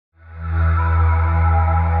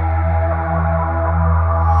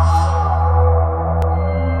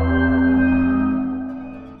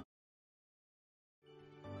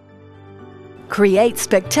Create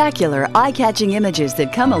spectacular, eye-catching images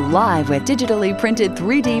that come alive with digitally printed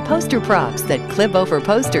 3D poster props that clip over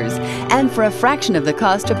posters, and for a fraction of the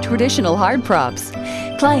cost of traditional hard props.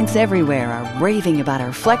 Clients everywhere are raving about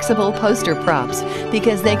our flexible poster props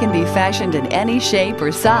because they can be fashioned in any shape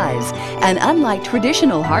or size, and unlike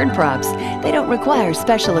traditional hard props, they don't require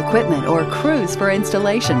special equipment or crews for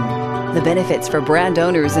installation. The benefits for brand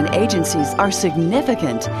owners and agencies are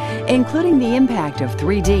significant, including the impact of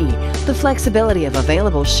 3D, the flexibility of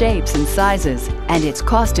available shapes and sizes, and it's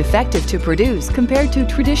cost-effective to produce compared to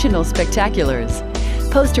traditional spectaculars.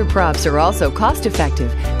 Poster props are also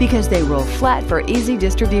cost-effective because they roll flat for easy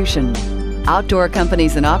distribution. Outdoor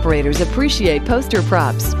companies and operators appreciate poster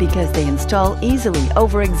props because they install easily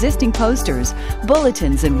over existing posters,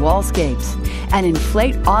 bulletins, and wallscapes, and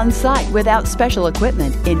inflate on-site without special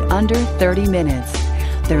equipment in under 30 minutes.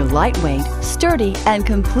 They're lightweight, sturdy, and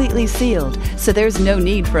completely sealed, so there's no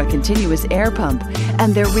need for a continuous air pump,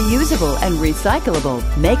 and they're reusable and recyclable,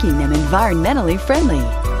 making them environmentally friendly.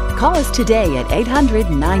 Call us today at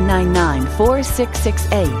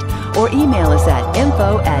 800-999-4668 or email us at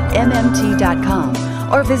info@mmt.com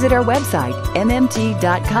or visit our website,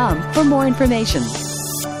 mmt.com, for more information.